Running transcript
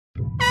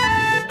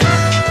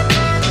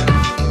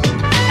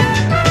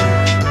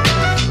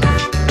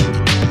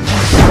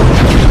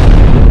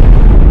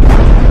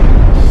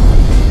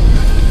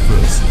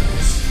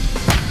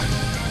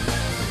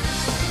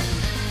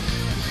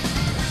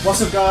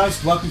What's up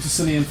guys, welcome to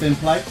Sonny and Finn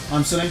Play.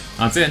 I'm Sonny.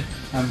 I'm Finn.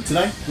 And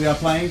today we are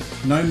playing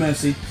No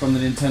Mercy from the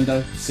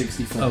Nintendo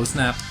 64. Oh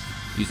snap.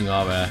 Using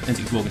our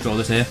N64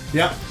 controllers here.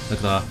 Yeah. Look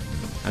at our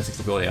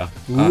N64 here.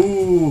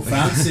 Ooh,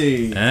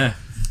 fancy. Yeah.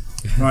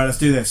 Right, let's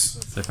do this.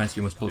 So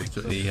fancy you must pull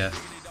the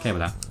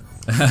cable out.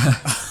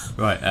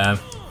 Right,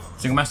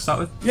 single match to start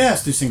with? Yeah,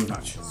 let's do single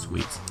match.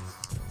 Sweet.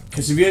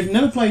 Because if you've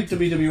never played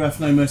WWF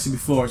No Mercy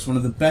before, it's one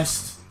of the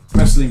best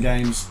wrestling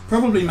games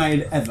probably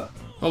made ever.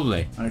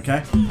 Probably.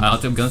 Okay. I'll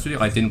be honest with you,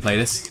 I didn't play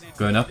this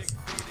growing up,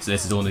 so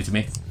this is all new to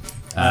me.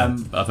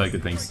 But I've heard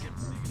good things.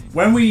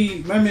 When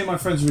me and my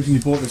friends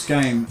originally bought this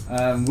game,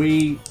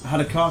 we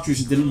had a cartridge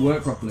that didn't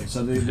work properly,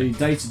 so the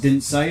data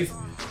didn't save.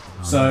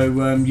 So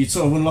you'd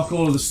sort of unlock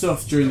all of the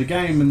stuff during the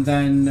game, and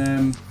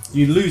then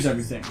you'd lose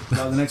everything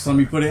like the next time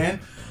you put it in.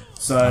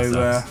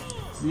 So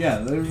yeah,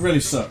 it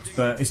really sucked.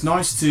 But it's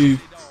nice to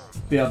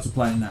be able to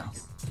play it now.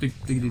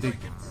 DigDiggityDig.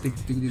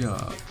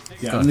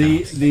 Yeah, and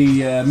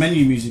the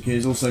menu music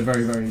is also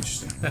very, very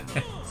interesting.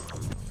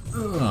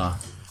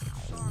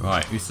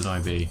 Right, who should I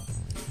be?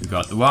 We've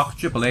got The Rock,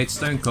 Triple H,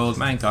 Stone Cold,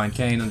 Mankind,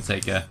 Kane,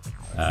 Undertaker,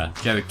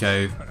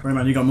 Jericho. Wait,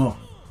 man, you got more.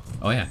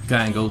 Oh yeah,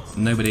 Kurt Angle,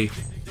 nobody.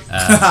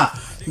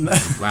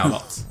 Wow,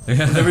 lots.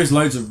 There is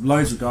loads of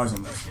guys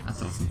on this.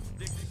 That's awesome.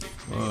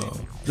 Whoa.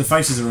 The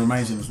faces are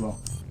amazing as well.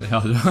 They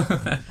are.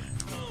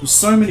 There's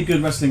so many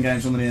good wrestling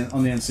games on the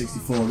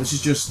N64. This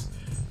is just.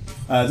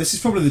 This is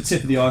probably the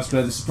tip of the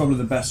iceberg. This is probably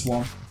the best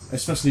one,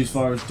 especially as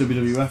far as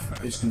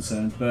WWF is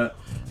concerned, but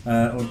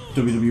or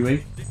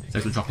WWE.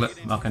 Sexual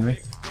Chocolate, Mark Henry.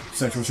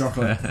 Sexual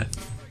Chocolate.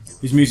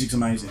 His music's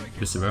amazing.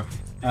 Just a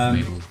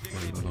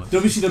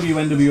WCW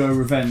NWO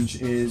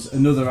Revenge is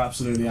another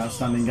absolutely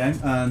outstanding game,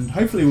 and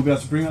hopefully we'll be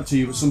able to bring that to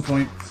you at some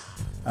point.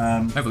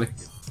 Hopefully.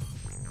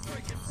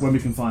 When we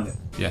can find it.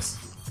 Yes.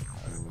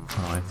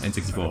 Alright,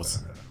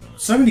 N64s.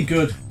 So many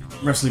good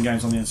wrestling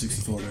games on the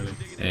N64, really.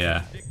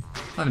 Yeah.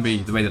 That would be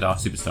the Rated R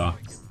Superstar.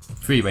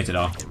 3 Rated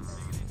R.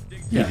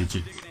 Yeah.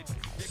 DDG.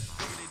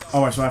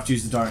 Oh, right, so I have to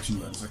use the direction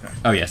buttons, okay.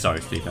 Oh yeah, sorry,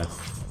 Steve.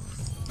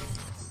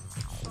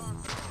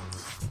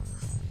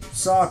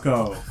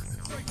 Sarko.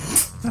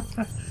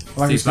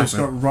 Like it's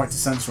got right to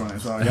censor on it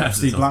as well. Yeah,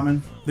 Steve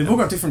Blackman. They've all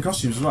got different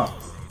costumes as well.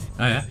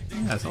 Oh yeah?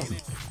 Yeah, that's awesome.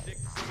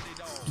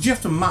 Did you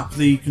have to map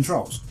the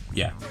controls?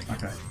 Yeah.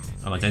 Okay.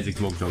 I like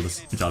N64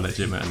 controllers, which are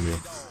legitimate and real.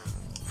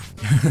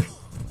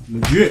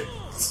 Legit.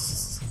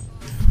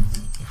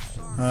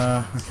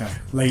 Okay.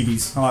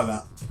 Ladies. I like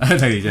that.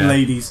 Ladies, yeah.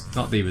 Ladies.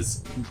 Not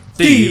divas.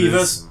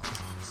 Divas.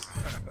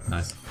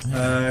 Nice.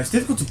 It's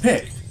difficult to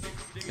pick.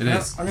 It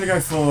is. I'm gonna go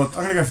for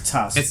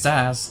Taz. It's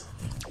Taz.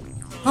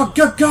 Oh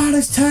God,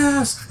 it's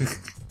Taz!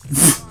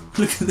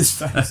 Look at this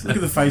face. Look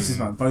at the faces,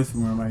 man. Both of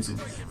them are amazing.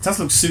 Taz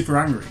looks super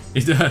angry. He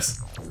does.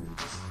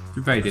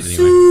 Too bad he did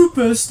anyway.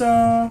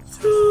 Superstar.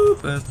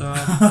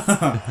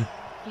 Superstar.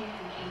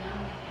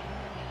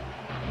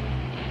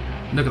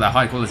 Look at that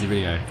high quality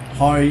video.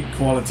 High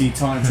quality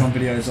Titantron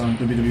videos on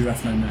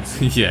WWF No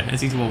Mercy. Yeah,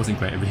 N64 wasn't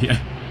great video.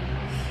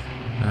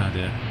 Oh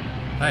dear.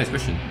 Hey, it's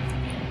Christian.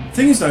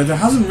 Thing is though, there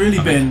hasn't really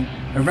been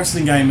a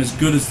wrestling game as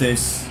good as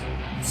this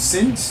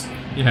since.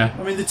 Yeah.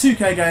 I mean, the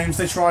 2K games,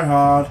 they try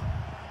hard,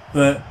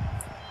 but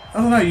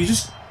I don't know,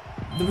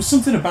 there was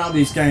something about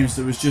these games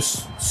that was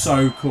just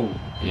so cool.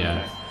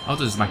 Yeah. I was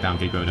just a SmackDown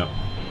kid growing up,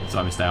 so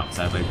I missed out,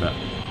 sadly, but...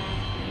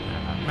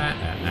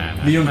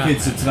 The young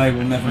kids of today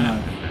will never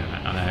know.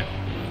 I know.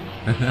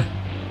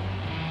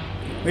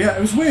 But yeah,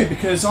 it was weird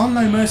because on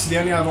No Mercy they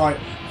only had like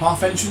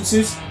half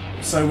entrances,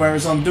 so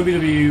whereas on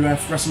WWF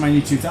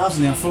WrestleMania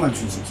 2000 they have full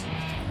entrances.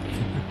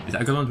 Is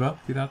that a good one as well?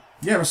 2000?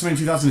 Yeah, WrestleMania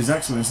 2000 is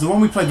excellent. It's the one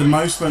we played the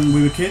most when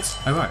we were kids.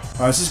 Oh right.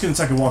 It's just going to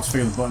take a while to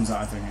figure the buttons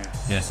out, I think. Yeah.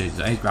 Yes, it's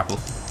A grapple.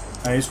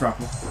 A is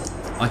grapple.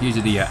 I like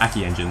using the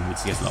Aki engine,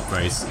 which gets a lot of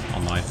praise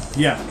online.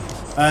 Yeah,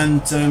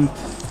 and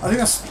I think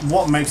that's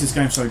what makes this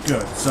game so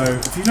good. So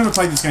if you've never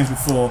played these games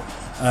before,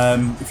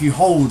 if you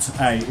hold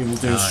A, it will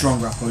do a strong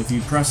grapple. If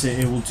you press it,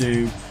 it will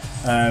do.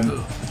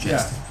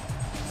 Yeah.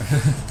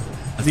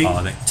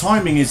 The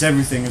timing is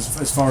everything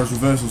as far as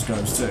reversals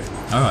goes too.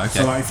 Oh, okay.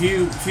 So like, if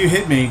you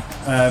hit me,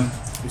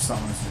 it's that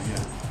one, isn't it?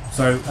 Yeah.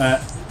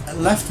 So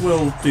left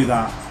will do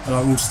that, and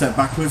I will step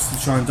backwards to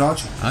try and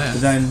dodge. Oh yeah.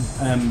 But then,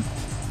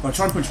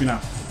 try and punch me now.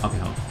 I'll be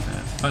home.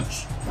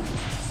 Punch.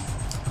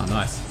 Oh,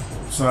 nice.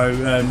 So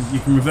you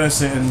can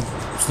reverse it and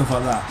stuff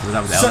like that. Was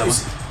that with the L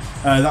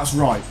one? That's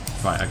right.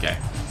 Right. Okay.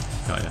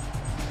 Got ya.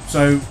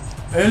 So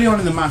early on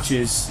in the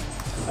matches.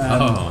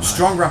 Nice.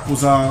 Strong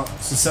grapples are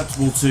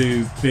susceptible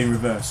to being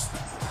reversed.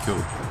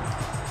 Cool.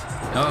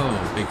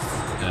 Oh, big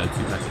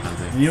two-player kind of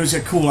thing. And you always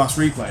get cool ass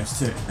replays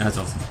too. That's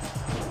awesome.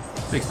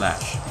 Big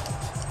splash.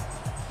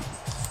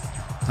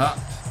 Ha.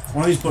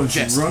 One of these buttons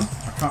should run.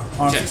 I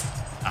can't.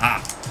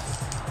 Ah.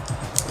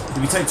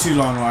 If you take too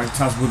long, like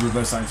Taz would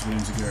reverse that into an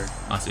enziguri.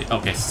 I see.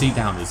 Okay, C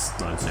down is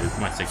run, so you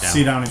might take down.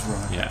 C down is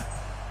run. Yeah.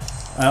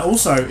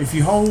 Also, if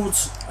you hold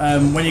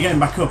when you're getting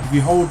back up, if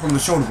you hold one of the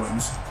shoulder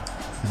buttons.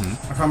 I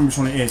can't remember which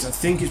one it is. I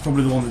think it's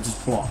probably the one that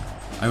just block.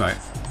 Alright.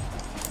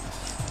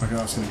 Okay,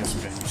 that's going to get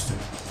some getting used to.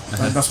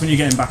 That's when you're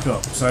getting back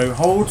up. So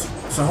hold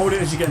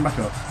it as you're getting back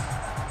up.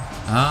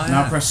 Ah,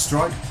 Now yeah. press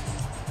strike.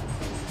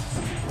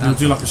 And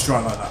do like a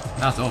strike like that.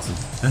 That's awesome.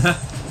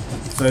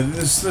 So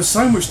there's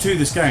so much to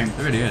this game.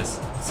 It really is.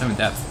 So in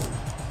depth.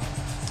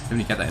 You don't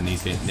really get that in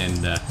these games,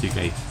 in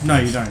 2K. No,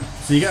 you don't.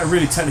 So you get a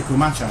really technical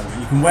match out of it.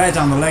 You can wear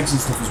down the legs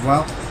and stuff as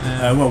well.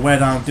 Yeah. Wear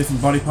down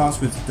different body parts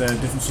with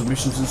different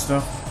submissions and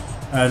stuff.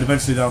 And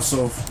eventually they'll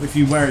sort of, if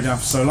you wear it down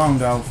for so long,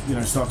 they'll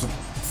start to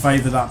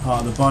favour that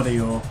part of the body,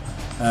 or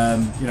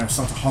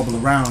start to hobble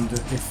around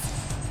and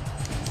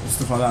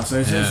stuff like that. So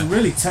it's a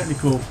really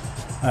technical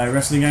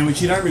wrestling game,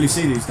 which you don't really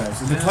see these days.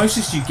 The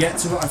closest you get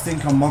to it, I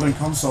think, on modern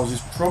consoles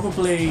is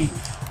probably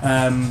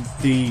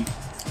the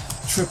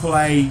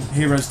AAA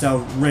Heroes Del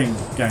Ring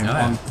game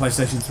on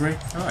PlayStation 3,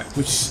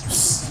 which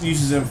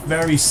uses a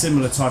very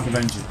similar type of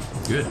engine.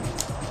 Good.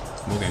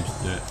 More games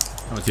should do it.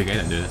 I want 2K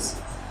don't do this.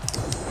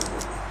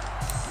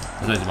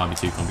 I suppose it might be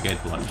too complicated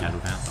for like the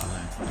casual fans. I don't know.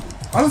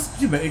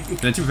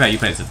 But to be fair, you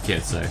played as a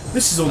kid, so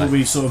this is all that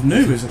we sort of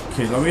knew as a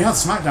kid. Like, we had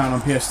SmackDown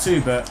on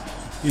PS2, but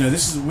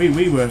this is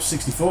we were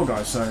 64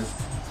 guys, so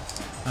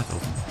that's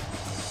awesome.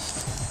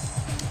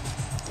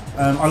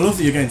 I love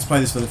that you're getting to play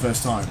this for the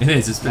first time. It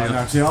is. It's pretty. We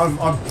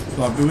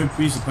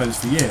used to play this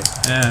for years.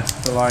 Yeah.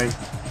 But I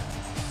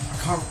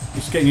can't.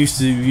 It's getting used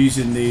to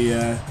using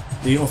the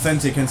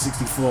authentic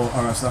N64.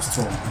 Oh, that's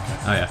torn. Okay.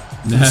 Oh yeah.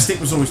 The stick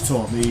was always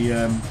torn.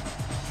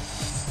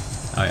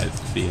 Oh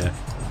yeah.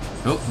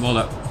 Oh, more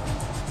up.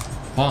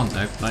 One,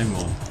 no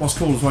more. What's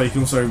cool as well, you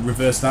can also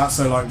reverse that.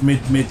 So like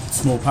mid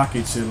small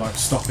package to like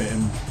stop it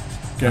and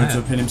go into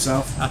a pin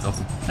himself. That's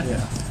awesome.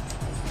 Yeah.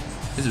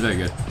 This is very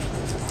good.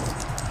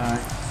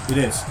 It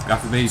is.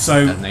 Graphically,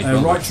 so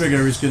right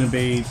trigger is going to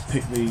be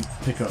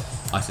pick up.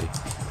 I see.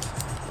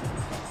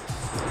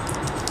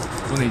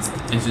 One of these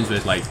instances where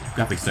it's like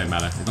graphics don't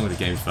matter as long as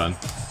the game's fun.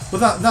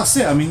 Well, that's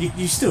it. I mean,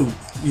 you still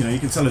you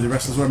can tell who the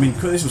wrestlers were. I mean,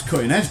 this was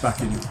cutting edge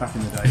back in the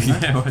day. You know?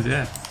 Yeah, it was.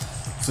 Yeah.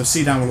 So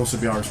C down will also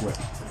be Irish whip.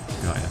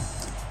 Oh, yeah.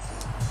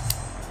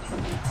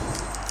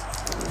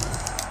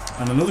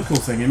 And another cool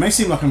thing, it may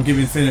seem like I'm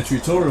giving Finn a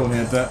tutorial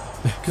here, but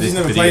because he's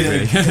never played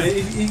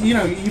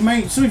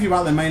it, some of you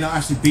out there may not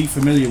actually be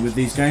familiar with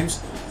these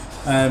games.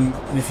 And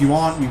if you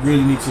aren't, you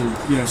really need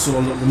to sort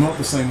of look them up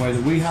the same way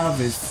that we have.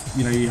 If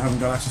you haven't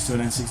got access to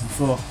an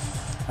N64.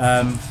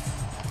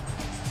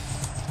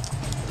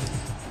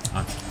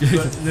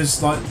 But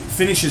there's like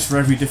finishes for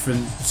every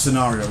different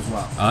scenario as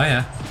well. Oh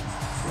yeah.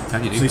 How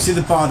do you do so you see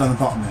the bar down the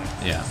bottom there?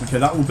 Yeah. Okay,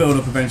 that will build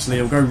up eventually,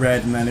 it'll go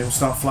red and then it will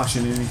start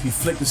flashing, and if you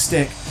flick the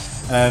stick,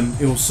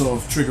 it will sort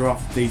of trigger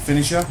off the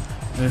finisher,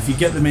 and if you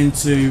get them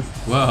into...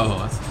 Whoa,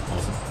 that's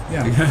awesome.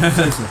 Yeah,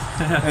 seriously.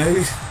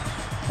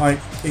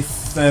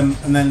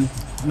 And then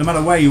no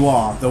matter where you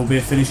are, there will be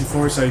a finisher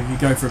for it, so if you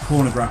go for a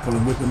corner grapple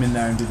and whip them in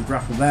there and do the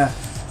grapple there,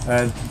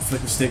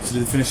 flick the stick to do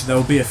the finisher, there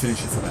will be a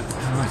finisher for that.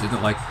 Alright, so it's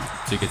not like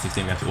 2K16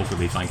 you have to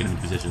awkwardly try and get him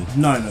into position.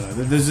 No.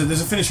 There's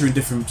a finisher in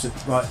different.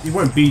 Like it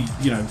won't be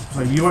you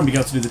won't be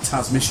able to do the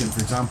Taz mission, for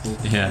example,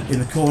 in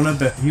the corner,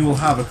 but he will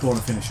have a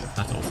corner finisher.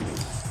 That's awesome.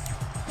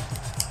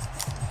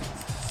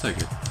 So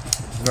good.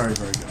 Very,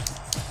 very good.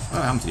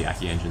 What happened to the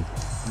Aki engine?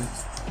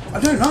 I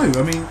don't know.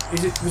 I mean,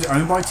 was it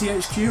owned by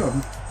THQ?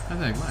 I don't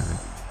know. It might have been.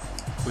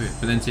 Weird.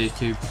 But then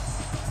THQ.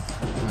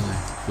 I don't know.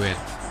 Weird.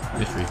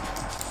 Mystery.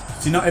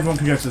 See, not everyone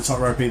can go to the top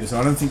rope either, so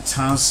I don't think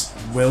Taz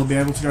will be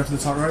able to go to the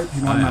top rope.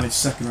 He might manage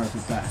second rope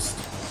at best.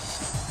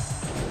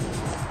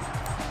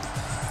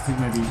 I think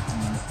maybe...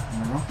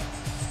 am I wrong?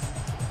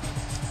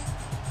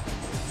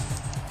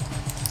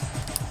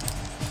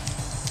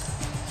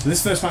 So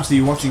this first match that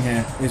you're watching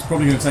here is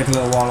probably going to take a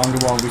little while longer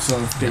while we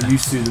sort of get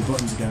used to the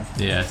buttons again.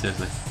 Yeah,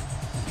 seriously.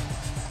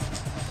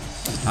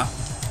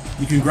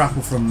 You can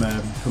grapple from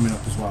coming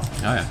up as well.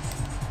 Oh yeah.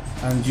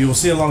 And you'll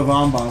see a lot of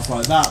arm bars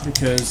like that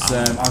because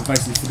I've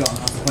basically forgotten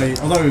how to play.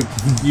 Although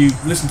you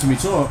listen to me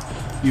talk,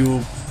 you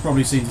will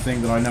probably seem to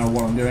think that I know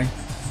what I'm doing.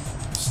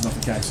 It's not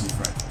the case, I'm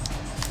afraid.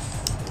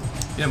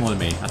 Yeah, more than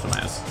me. That's what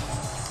matters.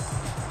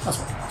 That's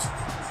what counts.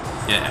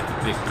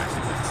 Yeah, big practice.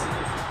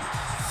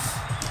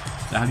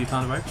 So how do you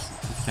find the ropes?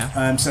 If you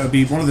can? So it would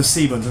be one of the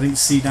C buttons. I think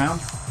it's C down.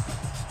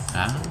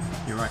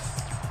 You're right.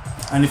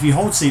 And if you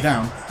hold C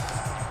down,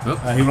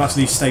 he will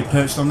actually stay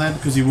perched on there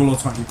because he will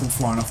automatically come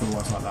flying off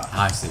otherwise like that.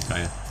 I see, got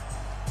you.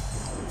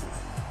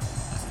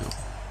 That's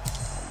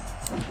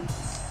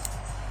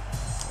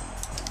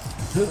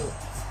cool.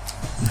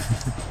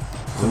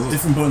 So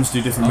different buttons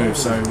do different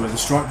moves. So the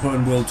strike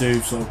button will do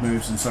sort of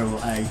moves, and so will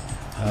A.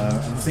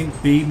 And I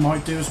think B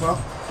might do as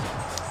well.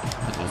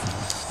 That's awesome.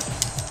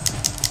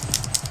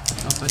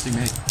 Stop touching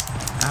me.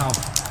 Ow,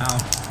 ow,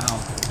 ow.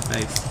 My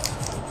face.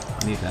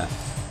 I need that.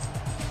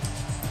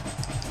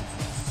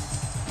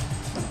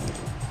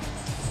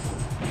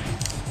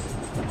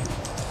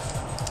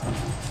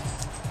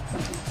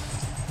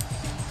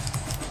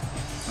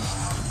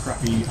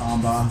 Crappy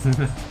armbar.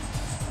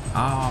 I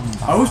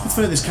always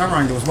prefer this camera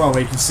angle as well,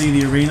 where you can see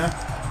the arena,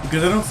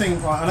 because I don't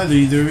think, I know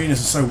the arenas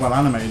are so well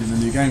animated in the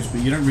new games,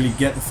 but you don't really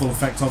get the full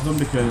effect of them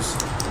because,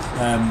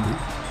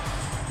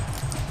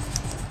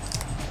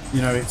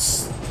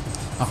 it's,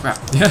 Oh crap!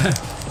 Yeah.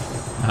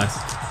 Nice.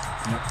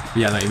 Yep. But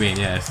yeah, I know what you mean.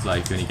 Yeah, it's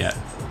like when you get.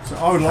 So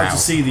I would like to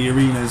see the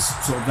arenas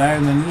sort of there,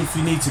 and then if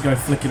you need to go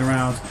flicking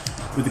around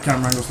with the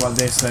camera angles like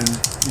this, then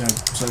you know,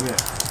 so be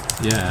it.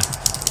 Yeah. I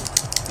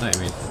know what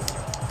you mean.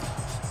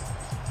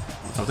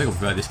 So I think I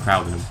prefer this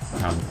crowd than the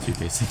crowd in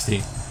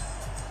 2K16.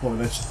 What,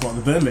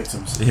 the burn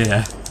victims?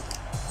 Yeah.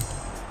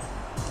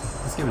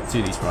 Let's give it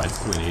 2D sprites.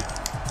 That's what we need.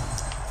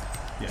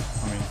 Yeah,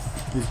 I mean,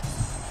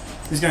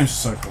 these games are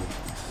so cool.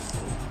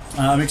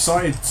 I'm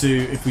excited to,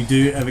 if we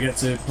do ever get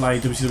to play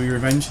WCW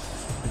Revenge,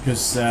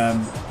 because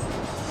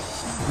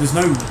there's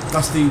no,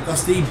 that's the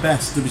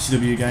best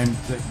WCW game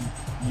that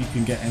you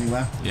can get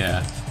anywhere.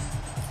 Yeah.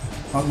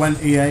 Like when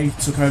EA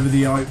took over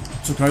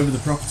the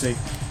property,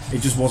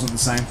 it just wasn't the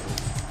same.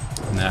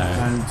 No.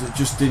 And it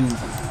just didn't.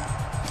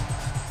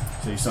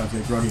 So you start to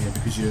get groggy here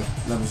because your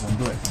levels on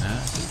blue.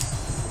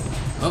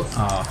 Oh,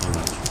 hold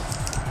on.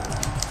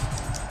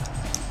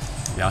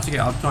 Yeah,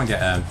 I'll try and get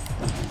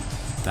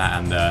that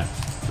and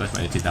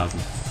WrestleMania 2000.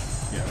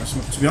 Yeah,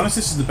 to be honest,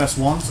 this is the best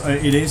one.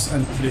 It is,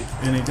 and it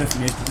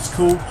definitely is. But it's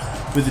cool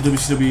with the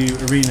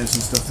WCW arenas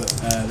and stuff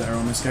that are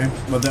on this game.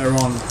 Well, that are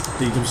on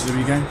the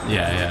WCW game.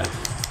 Yeah, yeah.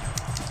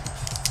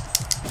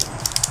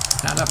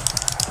 Stand up.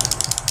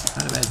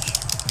 Stand up, Edge.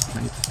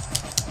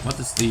 What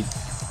does the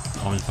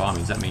orange bar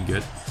mean? Does that mean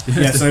good?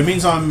 Yeah, so it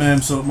means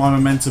I'm sort of my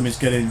momentum is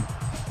getting,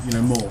 you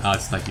know, more. Oh,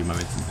 it's like your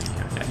momentum thing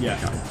here. Yeah.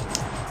 Yeah.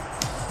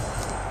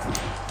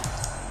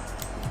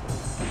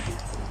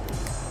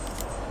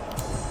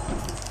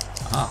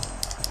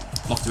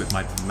 Blocked it with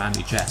my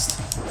manly chest.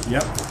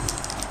 Yep.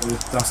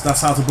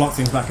 That's how to block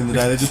things back in the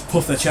day. They just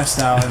puff their chest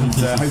out and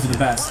hope for the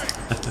best.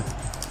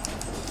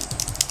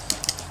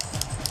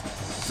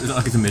 Is it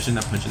like it's a mission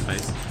that punch in the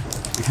face?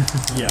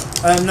 Yeah.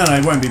 No,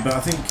 it won't be. But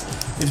I think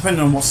it depends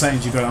on what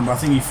settings you go on. But I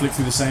think you flick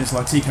through the settings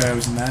like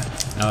TKO's in there.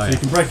 Oh, so you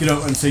can break it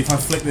up and see if I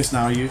flick this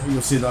now,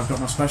 you'll see that I've got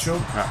my special.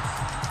 Right.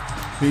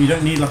 But you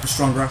don't need like a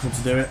strong grapple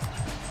to do it.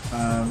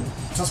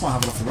 Just might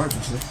have it off the rope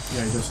actually.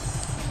 Yeah, he does.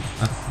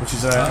 Which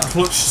is a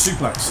clutch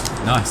suplex.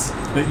 Nice.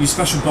 But your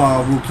special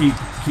bar will keep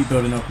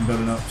building up and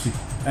building up. See,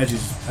 Edge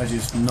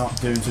is not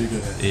doing too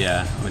good here.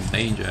 Yeah, I'm in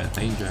danger.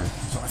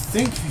 So I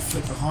think if you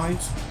flick behind,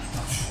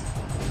 oh shit.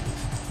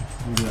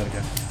 Let me do that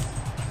again.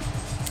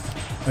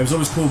 It was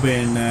always cool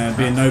being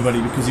nobody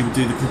because he would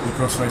do the couple of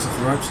crossface off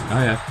the ropes.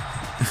 Oh yeah.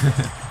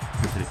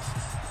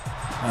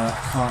 I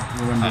can't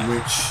remember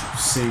which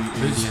C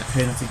is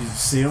pin. I think it's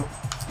C up,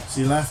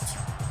 C left,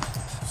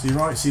 C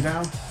right, C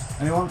down.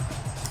 Anyone?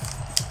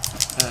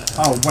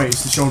 Oh wait,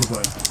 it's the shoulder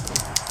button.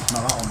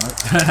 Not that one, no.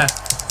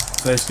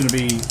 So it's going to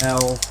be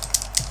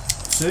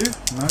L2?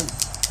 No.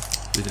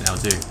 It's an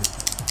L2.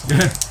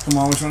 Come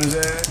on, which one is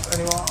it?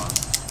 Anyone?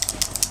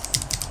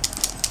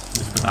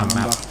 I can't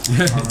remember. Is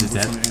it Z?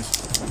 Which one it is.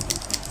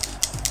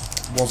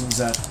 Wasn't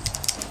Z. I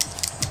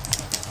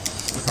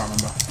can't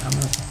remember.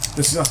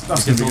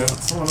 That's going to be good.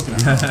 What am I looking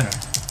at? Okay.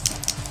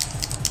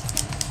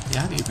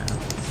 Yeah, how do you know?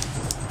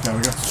 Okay, we're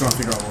going to have to try and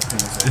figure out what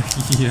pin is it.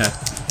 Yeah.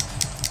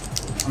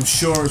 I'm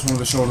sure it's one of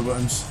the shoulder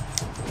buttons.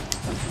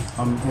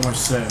 I'm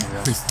almost certain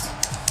it is.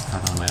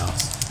 I've on my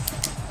ass.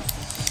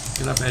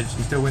 Get up, Edge. You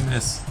can still win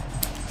this.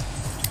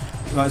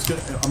 Like, it's good.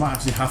 I might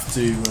actually have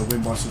to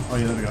win by some. Oh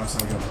yeah, there we go. That's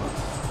how we go.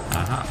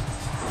 Aha.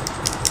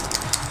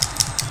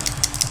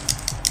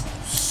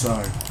 So,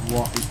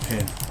 what is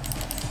pin?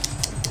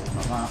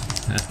 Not that.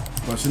 Yeah.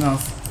 Close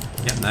enough.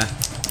 Getting there.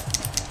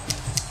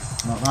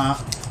 Not that.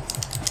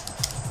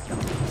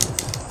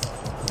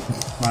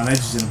 Man, Edge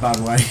is in a bad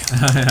way.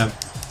 I am.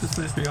 Just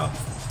finish me off.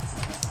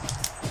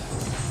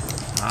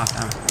 Ah,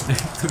 damn it.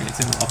 Took it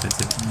in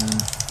offensive.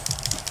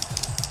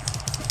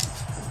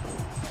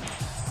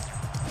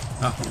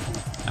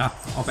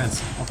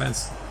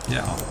 Offense.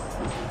 Yeah. Oh.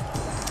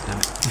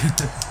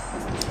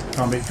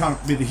 Damn it. Can't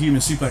be the human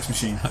suplex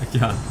machine. I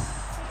can't.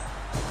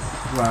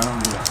 Right, I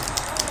don't do that.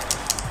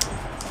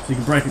 So you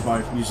can break it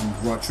by using the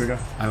right trigger.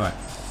 Alright.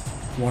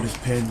 What is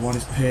pin?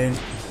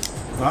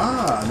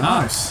 Ah,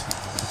 nice. I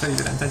thought you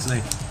did that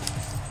intentionally.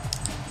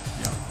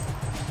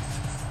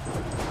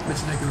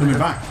 Coming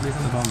back. Leave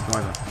on the bomb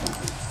driver.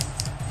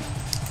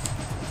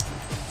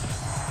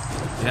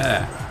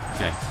 Yeah.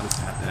 Okay, I'll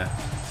just have there.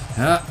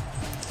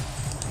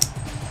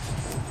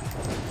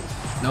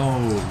 No.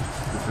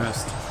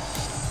 Reversed.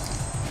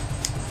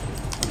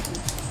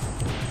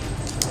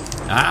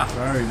 Ah.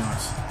 Very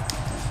nice.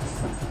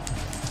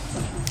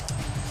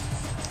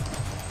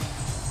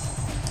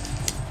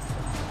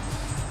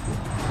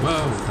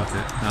 Whoa, got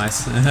it. Nice.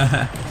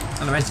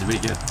 Animation is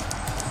really good.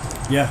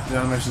 Yeah, the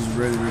animation is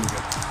really, really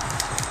good.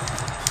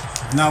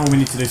 Now what we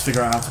need to do is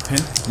figure out how to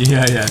pin.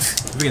 Yeah.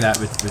 Look at that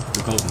with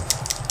Golden.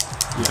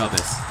 You got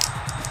this.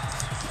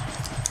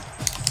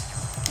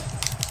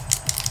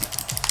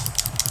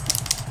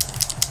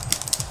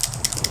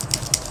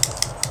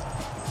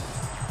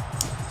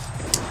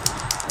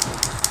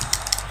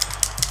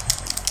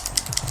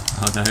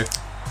 Oh no.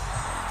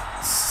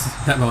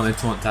 That one they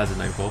taunt Taz is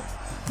known for.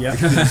 Yeah,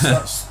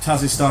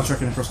 Taz is Star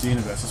Trekking across the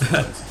universe. That's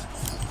what it is.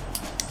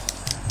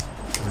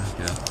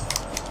 Yeah.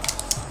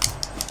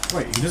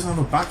 Wait, he doesn't have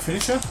a back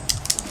finisher?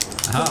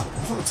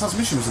 thought the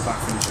transmission was the back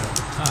finisher.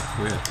 Ah,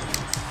 weird.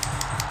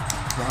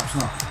 Perhaps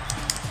not.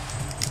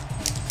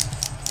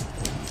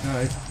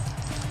 Okay.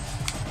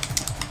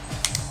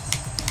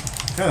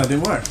 Okay, that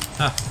didn't work.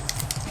 Ah.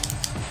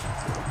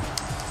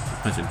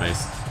 Punch in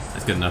face.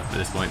 That's good enough at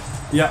this point.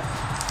 Yeah.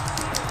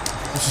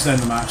 Let's just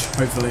end the match,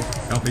 hopefully.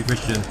 Help me,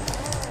 Christian.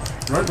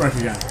 Rope break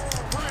again.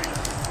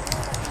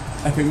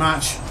 Epic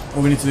match.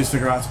 All we need to do is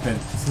figure out how to pin.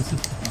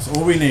 That's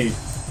all we need.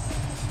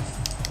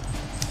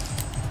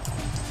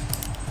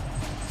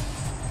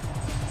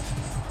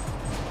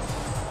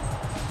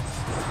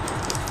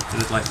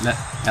 Does it like let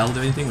L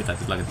do anything with that?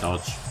 It's like a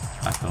dodge,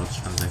 back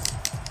dodge kind of thing.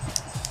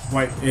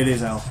 Wait, it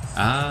is L.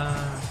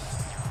 Ah.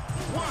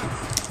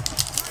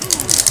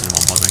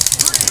 Anyone bothering?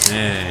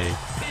 Yay.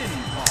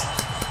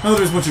 Not that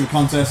there is much of a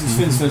contest. It's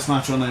Finn's first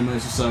match on No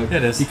Mercy, so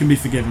it is. He can be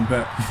forgiven.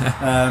 But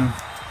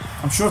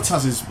I'm sure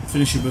Taz's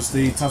finisher was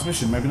the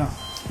transmission. Maybe not.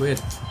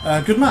 Weird.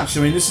 Good match.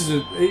 I mean,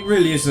 it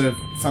really is a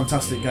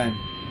fantastic game.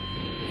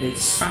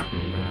 It's okay.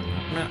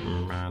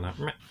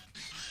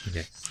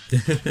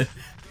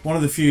 one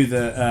of the few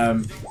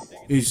that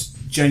is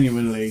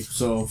genuinely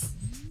sort of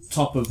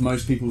top of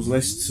most people's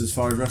lists as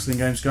far as wrestling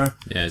games go.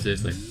 Yeah,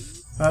 seriously.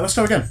 Let's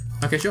go again.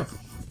 Okay, sure.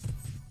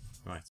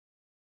 Right.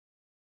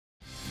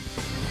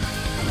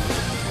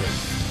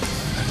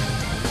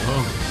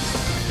 Oh,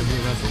 give me a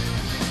wrestle.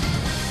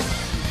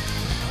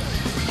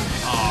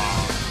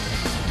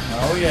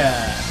 Oh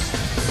yeah.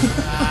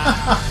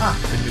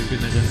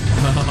 Good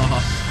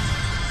legend.